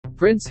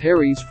Prince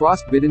Harry's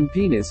frostbitten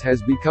penis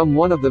has become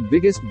one of the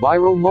biggest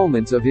viral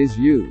moments of his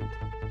youth.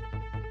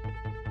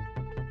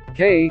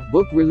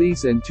 Book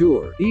release and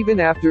tour, even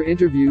after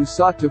interviews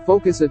sought to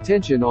focus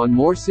attention on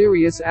more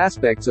serious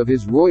aspects of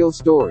his royal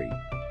story.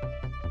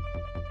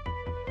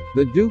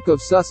 The Duke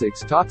of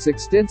Sussex talks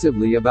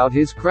extensively about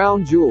his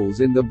crown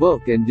jewels in the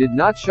book and did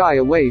not shy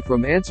away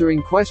from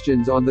answering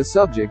questions on the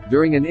subject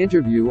during an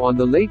interview on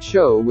The Late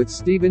Show with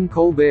Stephen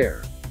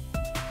Colbert.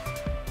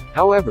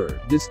 However,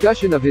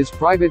 discussion of his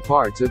private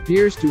parts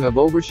appears to have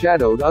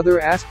overshadowed other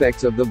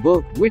aspects of the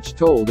book, which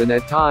told an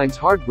at times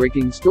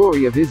heartbreaking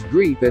story of his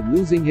grief at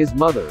losing his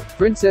mother,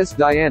 Princess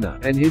Diana,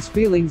 and his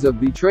feelings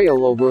of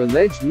betrayal over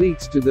alleged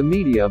leaks to the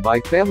media by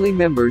family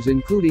members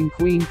including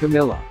Queen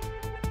Camilla.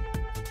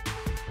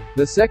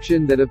 The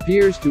section that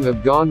appears to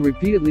have gone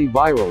repeatedly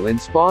viral and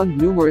spawned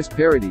numerous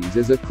parodies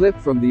is a clip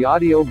from the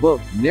audiobook,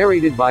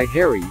 narrated by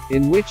Harry,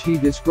 in which he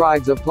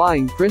describes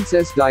applying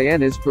Princess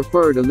Diana's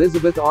preferred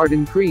Elizabeth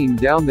Arden cream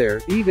down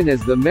there, even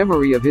as the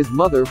memory of his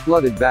mother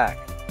flooded back.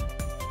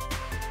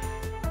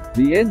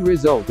 The end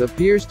result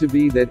appears to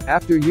be that,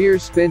 after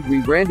years spent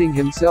rebranding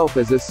himself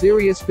as a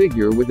serious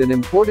figure with an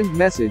important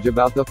message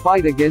about the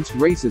fight against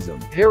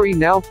racism, Harry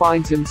now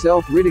finds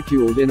himself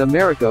ridiculed in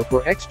America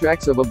for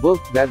extracts of a book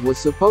that was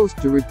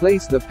supposed to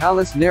replace the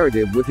palace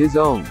narrative with his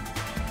own.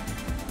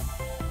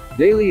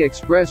 Daily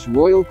Express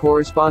royal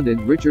correspondent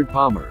Richard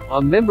Palmer,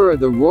 a member of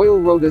the royal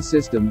rota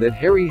system that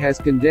Harry has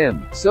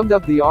condemned, summed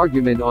up the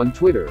argument on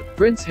Twitter: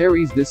 "Prince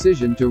Harry's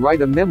decision to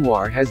write a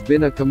memoir has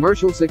been a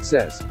commercial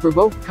success,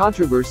 provoked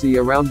controversy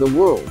around the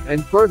world,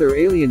 and further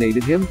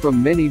alienated him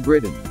from many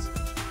Britons.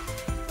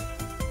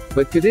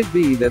 But could it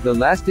be that the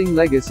lasting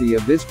legacy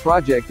of this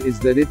project is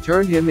that it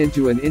turned him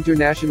into an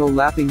international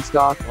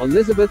laughingstock?"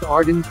 Elizabeth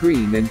Arden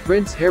cream and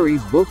Prince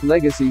Harry's book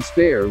legacy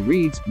spare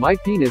reads, "My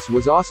penis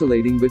was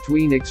oscillating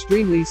between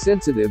extremely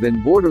sensitive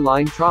and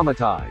borderline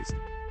traumatized.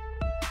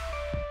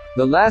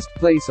 The last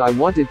place I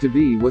wanted to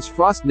be was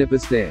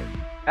Frostnipistan."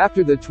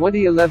 After the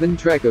 2011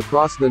 trek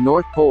across the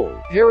North Pole,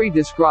 Harry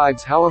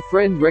describes how a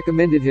friend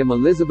recommended him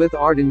Elizabeth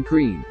Arden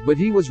cream, but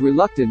he was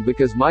reluctant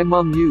because "my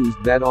mum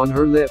used that on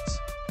her lips."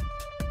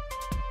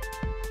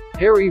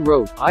 Harry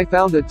wrote, "I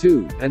found a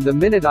tube, and the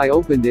minute I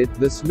opened it,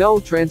 the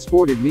smell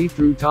transported me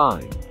through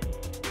time.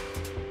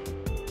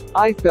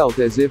 I felt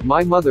as if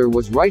my mother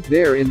was right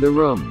there in the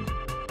room.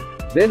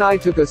 Then I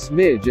took a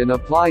smidge and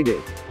applied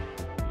it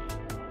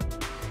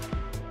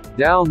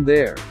down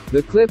there."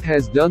 The clip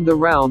has done the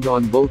rounds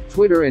on both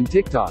Twitter and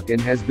TikTok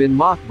and has been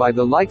mocked by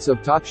the likes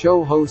of talk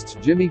show hosts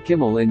Jimmy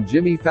Kimmel and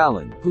Jimmy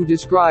Fallon, who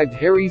described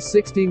Harry's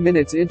 60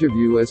 Minutes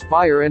interview as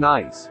fire and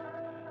ice.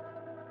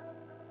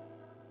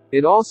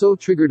 It also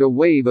triggered a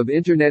wave of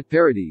internet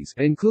parodies,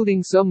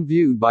 including some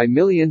viewed by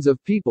millions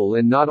of people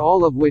and not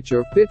all of which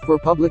are fit for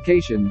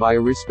publication by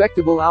a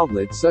respectable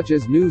outlet such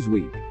as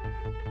Newsweek.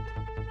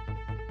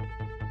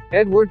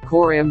 Edward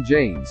Coram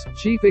James,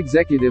 chief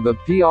executive of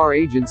PR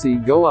agency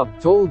Go Up,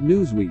 told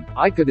Newsweek,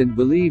 "I couldn't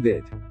believe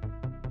it.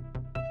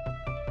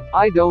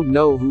 I don't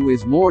know who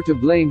is more to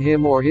blame,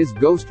 him or his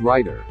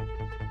ghostwriter.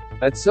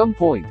 At some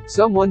point,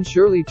 someone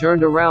surely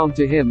turned around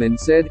to him and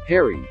said,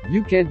 'Harry,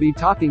 you can't be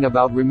talking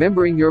about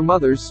remembering your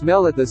mother's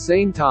smell at the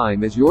same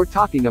time as you're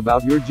talking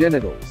about your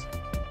genitals.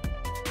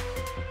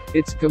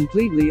 It's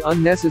completely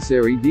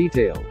unnecessary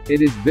detail.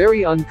 It is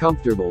very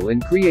uncomfortable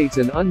and creates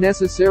an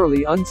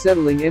unnecessarily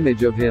unsettling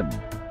image of him.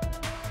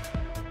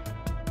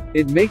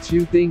 It makes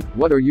you think,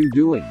 what are you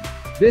doing?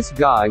 This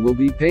guy will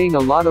be paying a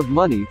lot of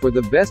money for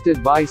the best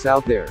advice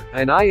out there,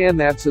 and I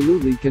am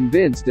absolutely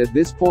convinced at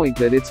this point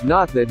that it's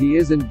not that he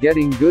isn't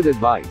getting good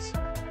advice.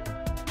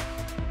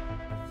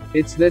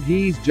 It's that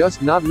he's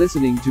just not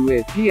listening to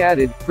it." He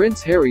added,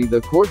 Prince Harry,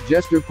 the court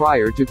jester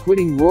prior to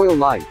quitting royal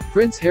life,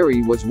 Prince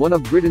Harry was one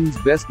of Britain's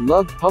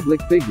best-loved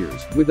public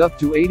figures, with up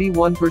to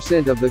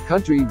 81% of the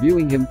country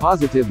viewing him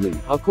positively,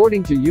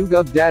 according to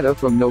YouGov data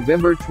from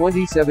November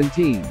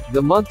 2017,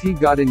 the month he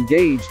got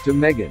engaged to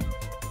Meghan.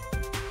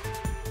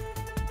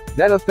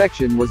 That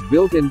affection was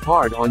built in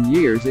part on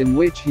years in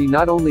which he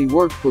not only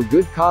worked for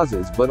good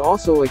causes but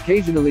also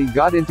occasionally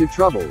got into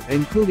trouble,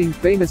 including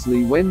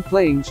famously when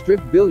playing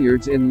strip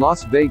billiards in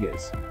Las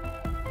Vegas.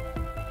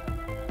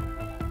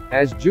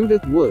 As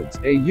Judith Woods,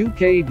 a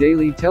UK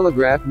Daily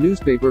Telegraph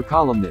newspaper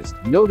columnist,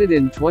 noted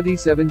in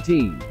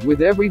 2017,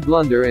 with every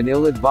blunder and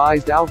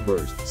ill-advised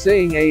outburst,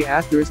 saying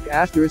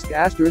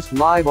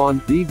live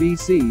on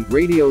BBC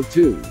Radio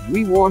 2,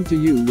 "We warm to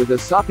you with a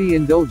soppy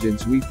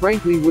indulgence we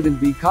frankly wouldn't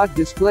be caught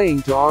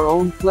displaying to our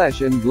own flesh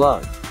and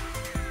blood."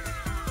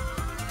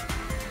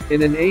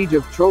 In an age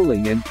of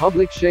trolling and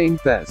public shame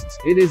fests,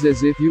 it is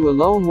as if you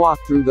alone walk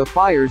through the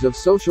fires of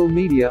social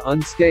media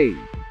unscathed.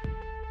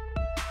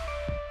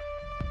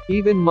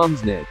 Even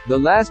Mumsnet, the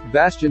last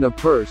bastion of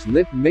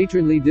purse-lipped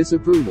matronly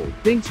disapproval,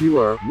 thinks you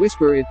are,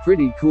 whisper it,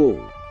 pretty cool.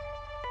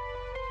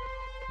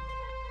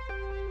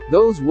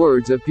 Those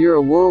words appear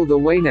a world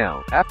away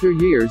now, after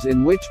years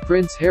in which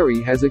Prince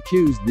Harry has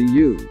accused the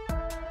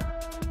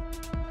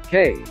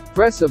UK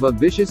press of a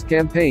vicious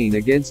campaign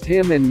against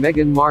him and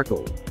Meghan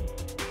Markle.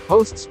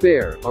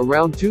 Post-Spare,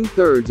 around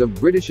two-thirds of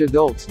British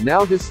adults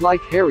now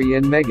dislike Harry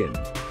and Meghan.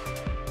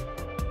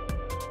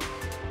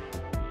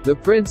 The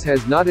prince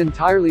has not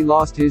entirely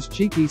lost his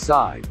cheeky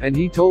side, and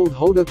he told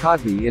Hoda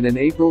Kotb in an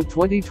April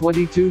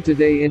 2022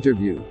 Today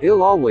interview,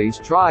 "I'll always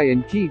try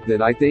and keep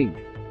that, I think.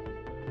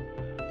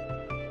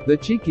 The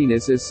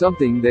cheekiness is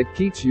something that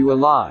keeps you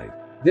alive.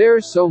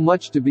 There's so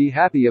much to be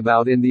happy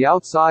about in the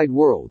outside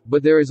world,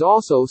 but there is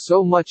also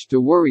so much to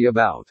worry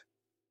about."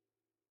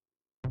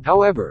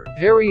 However,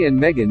 Harry and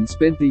Meghan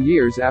spent the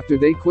years after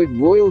they quit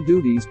royal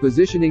duties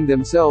positioning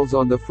themselves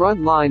on the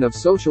front line of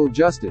social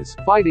justice,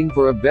 fighting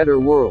for a better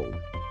world.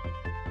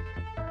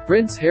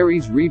 Prince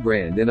Harry's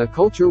rebrand and a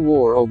culture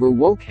war over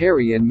woke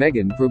Harry and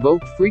Meghan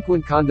provoked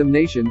frequent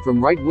condemnation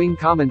from right-wing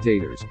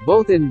commentators,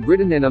 both in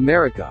Britain and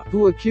America,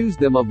 who accused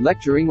them of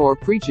lecturing or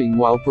preaching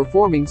while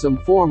performing some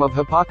form of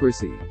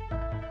hypocrisy.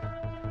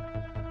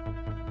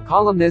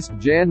 Columnist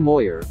Jan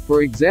Moyer,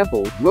 for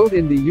example, wrote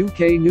in the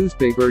UK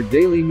newspaper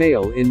Daily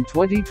Mail in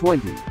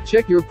 2020,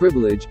 "Check your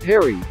privilege,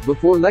 Harry,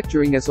 before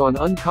lecturing us on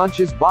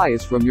unconscious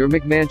bias from your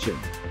McMansion."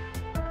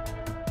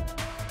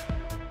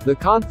 The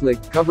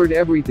conflict covered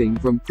everything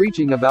from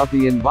preaching about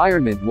the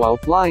environment while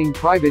flying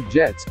private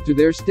jets, to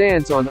their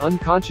stance on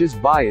unconscious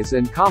bias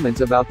and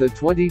comments about the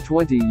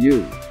 2020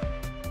 U.S.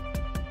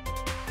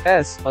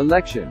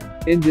 election.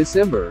 In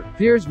December,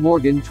 Piers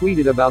Morgan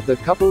tweeted about the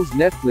couple's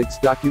Netflix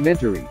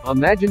documentary,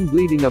 "Imagine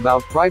bleeding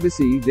about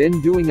privacy, then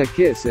doing a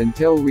kiss and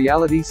tell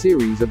reality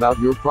series about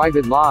your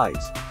private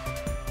lives.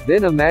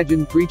 Then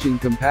imagine preaching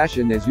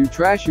compassion as you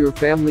trash your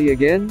family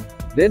again?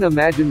 Then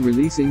imagine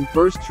releasing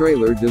first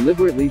trailer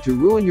deliberately to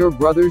ruin your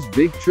brother's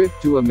big trip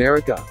to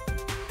America.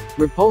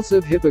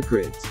 Repulsive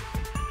hypocrites."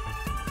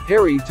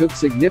 Harry took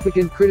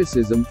significant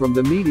criticism from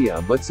the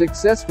media but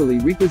successfully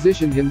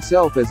repositioned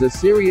himself as a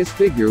serious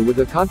figure with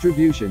a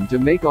contribution to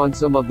make on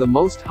some of the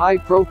most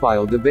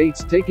high-profile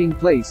debates taking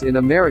place in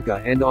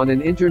America and on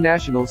an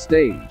international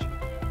stage.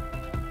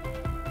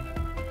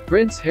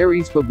 Prince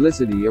Harry's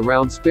publicity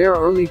around Spare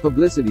early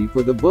publicity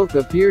for the book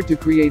appeared to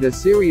create a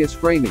serious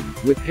framing,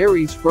 with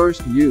Harry's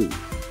first U.S.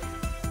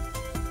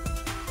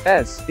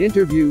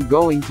 interview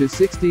going to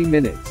 60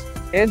 minutes.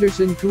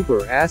 Anderson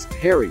Cooper asked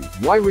Harry,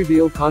 "Why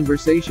reveal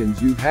conversations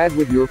you've had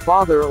with your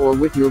father or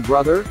with your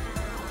brother?"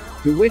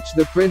 To which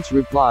the prince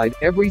replied,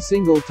 "Every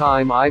single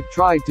time I've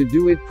tried to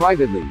do it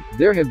privately,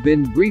 there have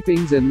been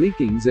briefings and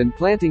leakings and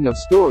planting of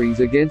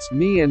stories against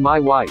me and my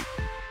wife."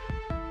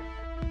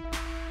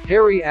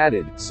 Harry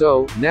added,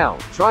 "So, now,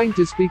 trying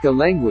to speak a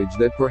language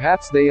that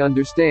perhaps they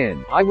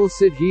understand, I will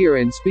sit here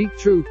and speak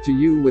truth to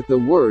you with the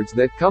words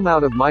that come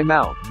out of my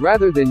mouth,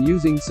 rather than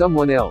using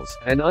someone else,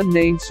 an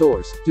unnamed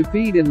source, to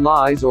feed in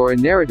lies or a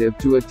narrative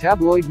to a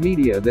tabloid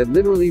media that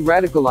literally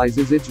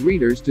radicalizes its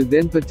readers to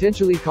then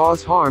potentially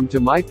cause harm to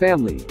my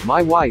family,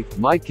 my wife,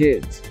 my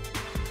kids."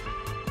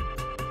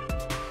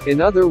 In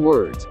other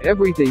words,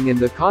 everything in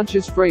the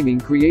conscious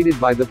framing created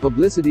by the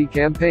publicity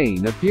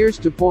campaign appears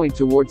to point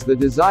towards the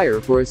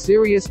desire for a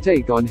serious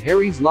take on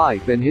Harry's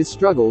life and his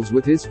struggles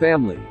with his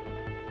family.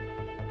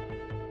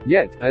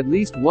 Yet, at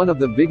least one of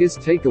the biggest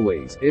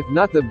takeaways, if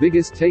not the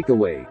biggest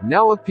takeaway,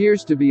 now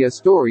appears to be a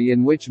story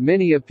in which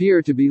many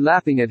appear to be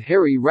laughing at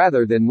Harry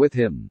rather than with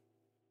him.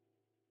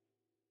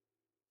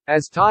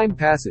 As time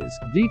passes,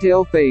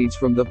 detail fades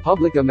from the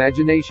public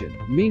imagination,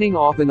 meaning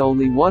often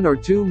only one or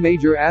two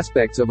major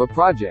aspects of a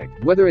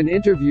project, whether an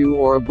interview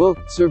or a book,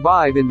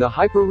 survive in the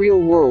hyperreal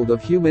world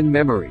of human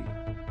memory.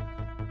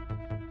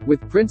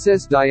 With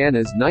Princess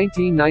Diana's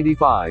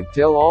 1995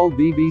 tell-all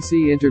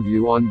BBC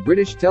interview on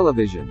British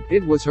television,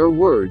 it was her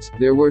words,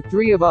 "There were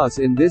three of us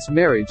in this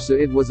marriage so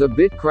it was a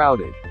bit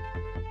crowded."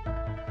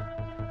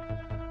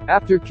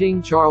 After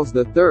King Charles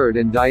III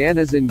and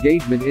Diana's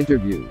engagement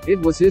interview,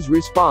 it was his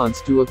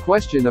response to a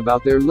question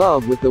about their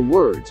love with the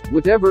words,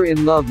 "Whatever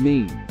in love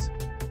means."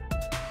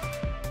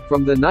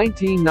 From the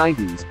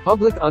 1990s,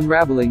 public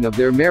unraveling of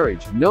their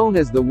marriage, known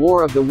as the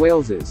War of the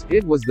Waleses,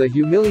 it was the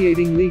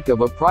humiliating leak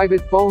of a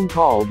private phone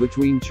call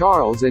between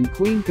Charles and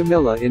Queen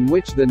Camilla in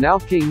which the now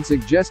king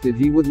suggested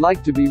he would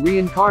like to be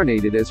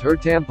reincarnated as her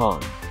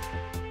tampon.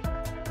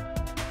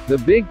 The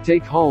big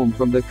take-home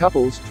from the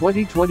couple's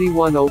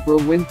 2021 Oprah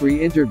Winfrey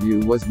interview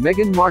was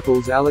Meghan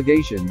Markle's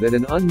allegation that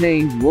an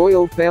unnamed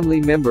royal family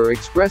member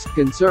expressed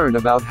concern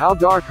about how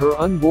dark her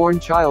unborn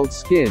child's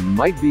skin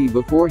might be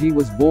before he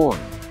was born.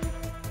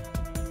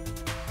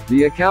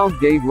 The account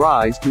gave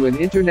rise to an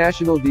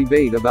international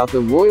debate about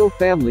the royal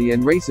family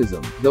and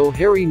racism, though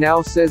Harry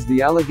now says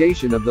the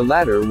allegation of the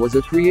latter was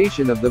a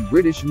creation of the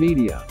British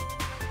media.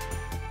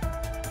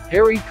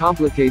 Harry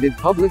complicated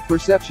public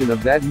perception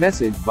of that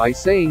message by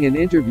saying in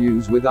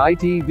interviews with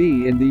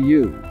ITV in the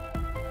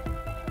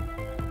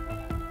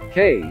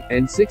UK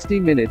and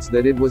 60 Minutes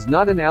that it was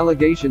not an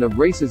allegation of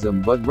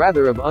racism but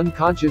rather of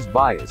unconscious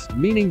bias,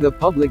 meaning the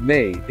public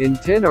may, in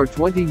 10 or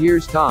 20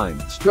 years' time,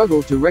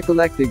 struggle to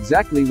recollect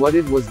exactly what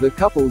it was the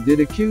couple did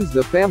accuse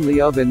the family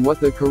of and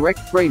what the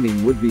correct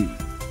framing would be.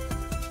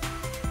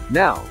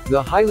 Now,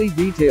 the highly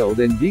detailed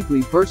and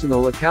deeply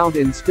personal account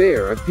in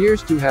Spare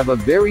appears to have a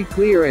very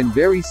clear and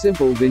very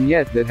simple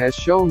vignette that has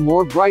shone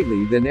more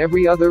brightly than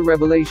every other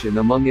revelation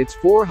among its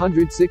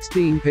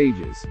 416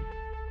 pages.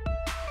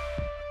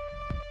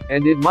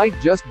 And it might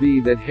just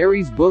be that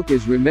Harry's book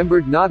is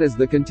remembered not as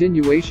the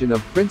continuation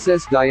of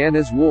Princess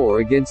Diana's war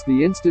against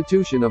the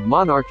institution of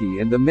monarchy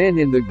and the men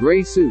in the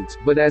grey suits,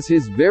 but as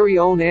his very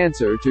own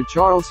answer to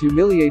Charles'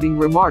 humiliating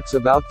remarks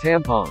about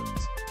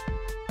tampons.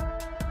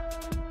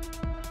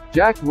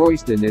 Jack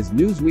Royston is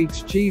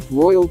Newsweek's chief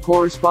royal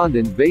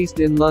correspondent based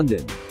in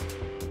London.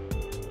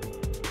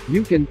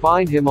 You can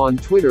find him on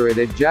Twitter at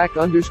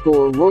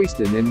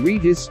 @Jack_Royston and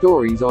read his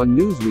stories on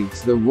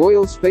Newsweek's The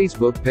Royals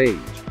Facebook page.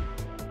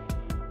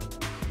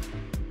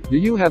 Do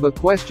you have a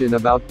question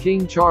about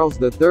King Charles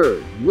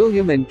III,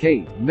 William and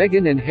Kate,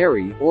 Meghan and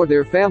Harry, or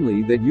their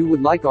family that you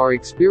would like our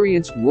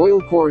experienced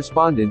royal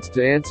correspondents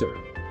to answer?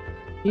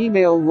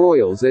 Email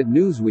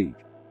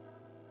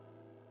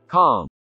royals@newsweek.com.